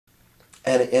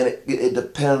and it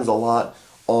depends a lot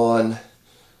on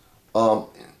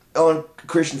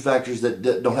Christian factors that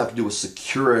don't have to do with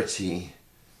security,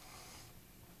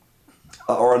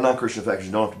 or non-Christian factors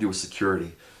that don't have to do with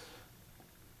security.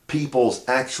 People's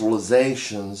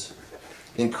actualizations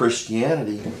in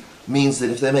Christianity means that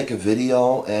if they make a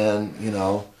video and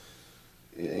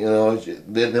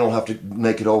they don't have to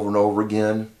make it over and over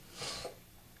again,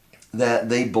 that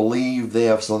they believe they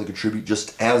have something to contribute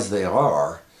just as they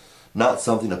are, not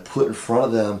something to put in front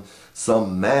of them,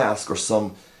 some mask or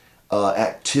some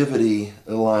activity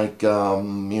like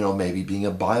maybe being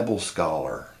a Bible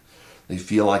scholar. They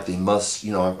feel like they must,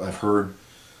 I've heard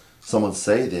someone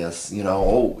say this, I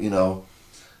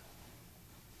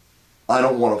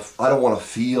don't want to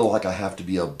feel like I have to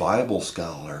be a Bible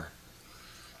scholar.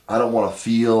 I don't want to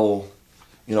feel,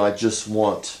 I just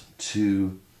want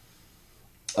to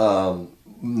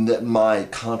that my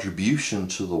contribution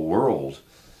to the world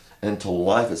and to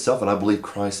life itself, and I believe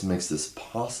Christ makes this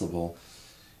possible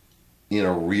in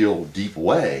a real deep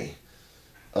way,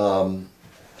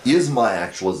 is my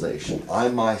actualization. I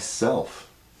myself,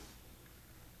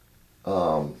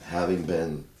 having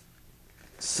been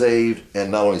saved,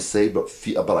 and not only saved,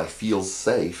 but I feel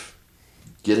safe,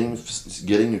 getting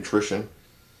nutrition,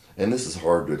 and this is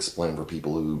hard to explain for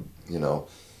people who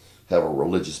have a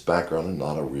religious background and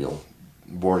not a real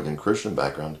born-again Christian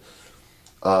background.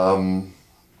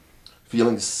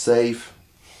 Feeling safe,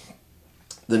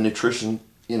 the nutrition,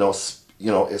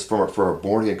 is for a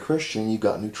born-again Christian. You've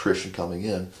got nutrition coming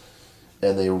in,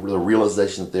 and the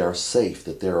realization that they are safe,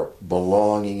 that they're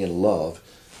belonging in love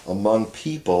among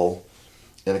people.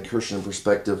 In a Christian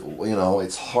perspective,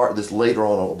 it's hard. This later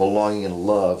on, belonging in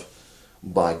love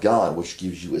by God, which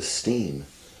gives you esteem.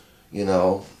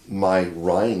 My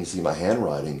writing, my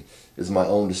handwriting is my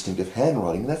own distinctive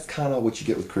handwriting. And that's kind of what you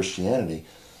get with Christianity,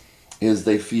 is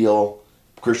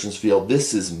Christians feel,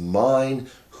 this is mine,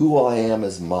 who I am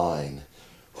is mine.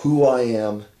 Who I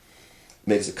am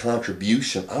makes a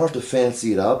contribution. I don't have to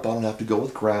fancy it up. I don't have to go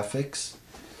with graphics.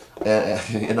 I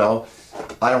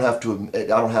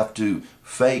don't have to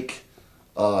fake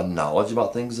knowledge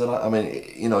about things that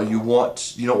you don't want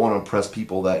to impress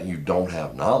people that you don't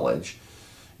have knowledge.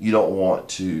 You don't want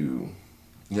to,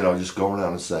 just go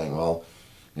around and saying, well,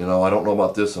 I don't know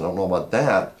about this and I don't know about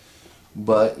that.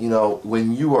 But,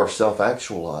 when you are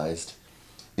self-actualized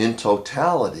in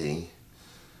totality,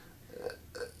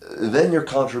 then your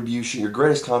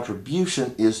greatest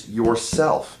contribution is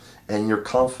yourself, and you're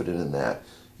confident in that.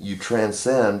 You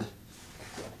transcend,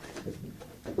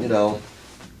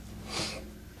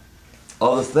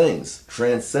 other things.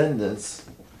 Transcendence,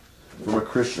 from a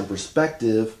Christian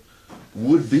perspective,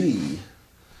 would be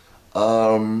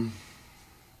for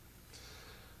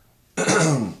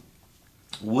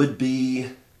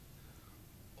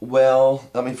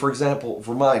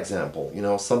my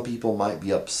example, some people might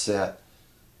be upset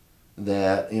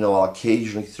that, I'll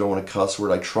occasionally throw in a cuss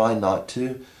word. I try not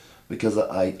to, because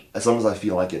sometimes I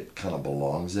feel like it kind of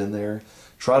belongs in there.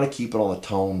 Try to keep it on the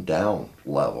toned down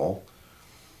level.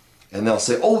 And they'll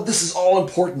say, oh, this is all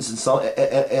importance. And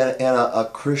a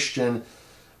Christian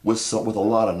with a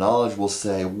lot of knowledge will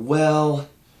say, well,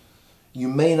 you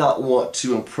may not want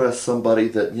to impress somebody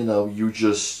that, you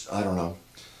just, I don't know,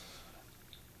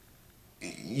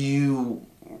 you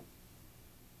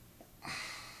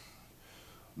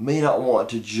may not want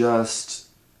to just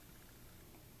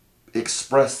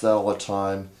express that all the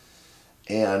time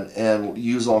and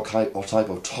use all type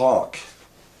of talk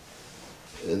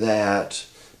that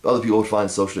other people would find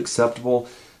socially acceptable,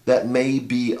 that may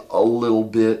be a little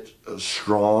bit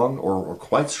strong or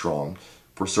quite strong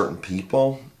for certain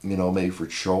people, maybe for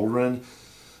children.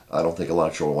 I don't think a lot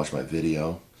of children watch my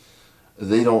video.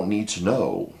 They don't need to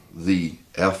know the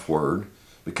F word,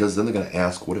 because then they're going to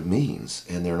ask what it means,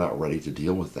 and they're not ready to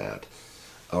deal with that.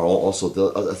 Also, at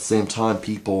the same time,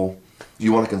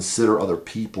 you want to consider other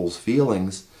people's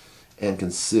feelings and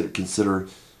consider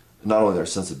not only their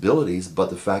sensibilities, but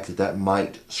the fact that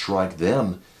might strike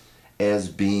them as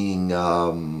being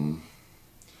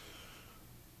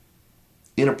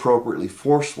inappropriately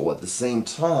forceful. At the same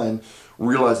time,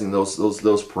 realizing those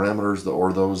parameters,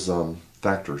 or those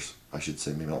factors, I should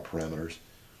say, maybe not parameters.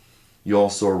 You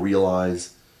also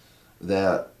realize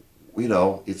that,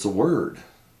 it's a word.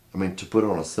 To put it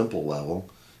on a simple level,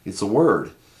 it's a word.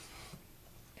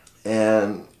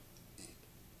 And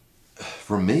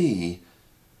for me,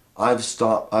 I've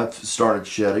started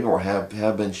shedding, or have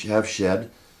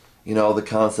shed, the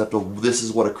concept of this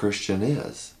is what a Christian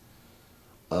is.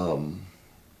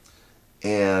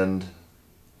 And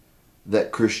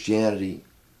that Christianity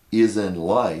is in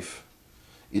life.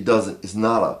 It's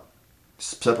not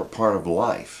separate part of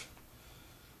life.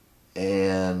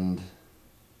 And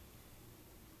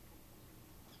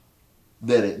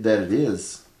that it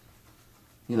is,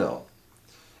 you know,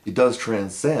 it does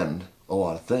transcend a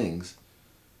lot of things.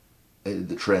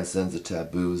 It transcends the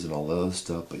taboos and all those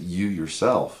stuff, but you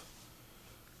yourself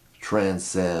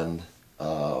transcend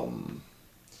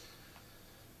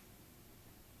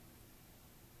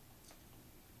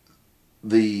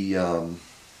the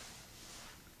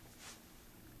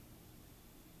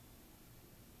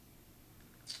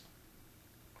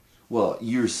well,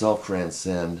 you yourself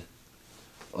transcend,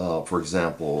 for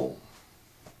example,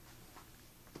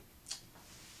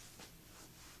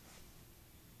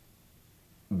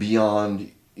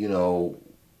 beyond, you know,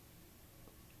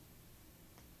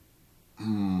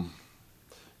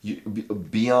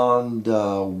 beyond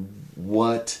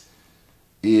what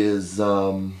is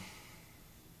well,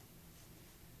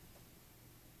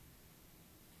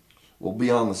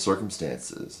 beyond the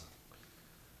circumstances,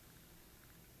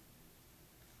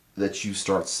 that you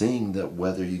start seeing that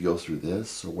whether you go through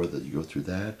this or whether you go through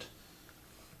that,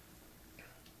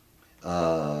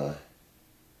 that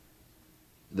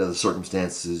the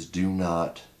circumstances do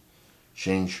not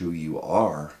change who you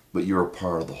are, but you're a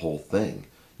part of the whole thing.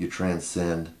 You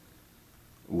transcend,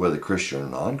 whether Christian or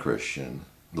non-Christian,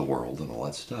 the world and all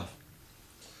that stuff.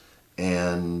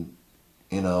 And,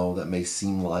 you know, that may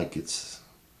seem like it's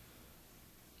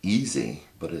easy,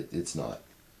 but it's not.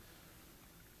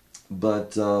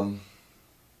 But when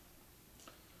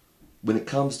it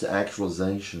comes to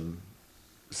actualization,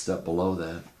 a step below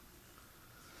that,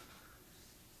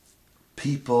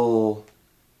 people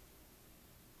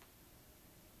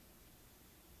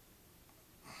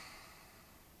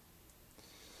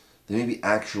they may be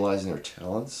actualizing their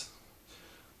talents,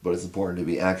 but it's important to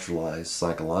be actualized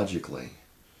psychologically.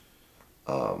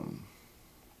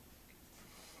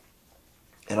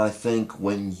 And I think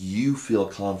when you feel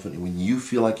confident, when you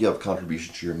feel like you have a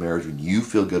contribution to your marriage, when you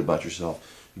feel good about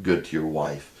yourself, good to your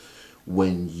wife,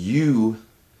 when you,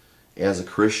 as a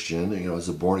Christian, you know, as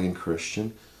a born-again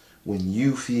Christian, when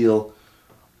you feel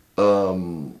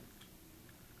that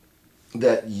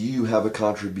you have a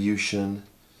contribution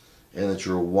and that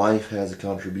your wife has a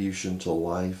contribution to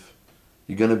life,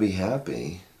 you're going to be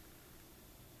happy.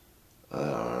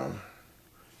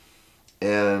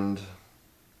 And,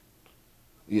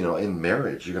 you know, in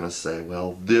marriage, you're going to say,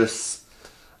 well, this,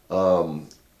 you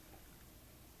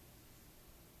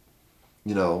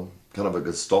know, kind of a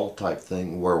Gestalt type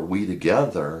thing where we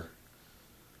together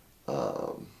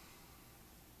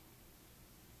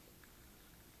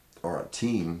are a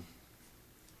team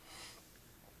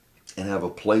and have a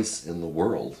place in the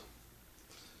world.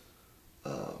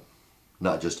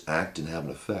 Not just act and have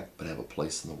an effect, but have a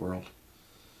place in the world.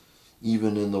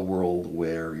 Even in the world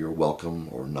where you're welcome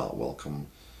or not welcome,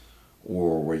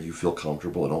 or where you feel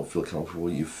comfortable or don't feel comfortable,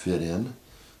 you fit in.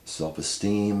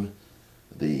 Self-esteem,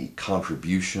 the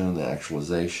contribution, the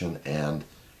actualization, and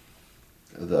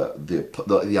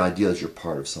the idea that you're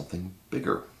part of something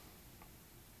bigger.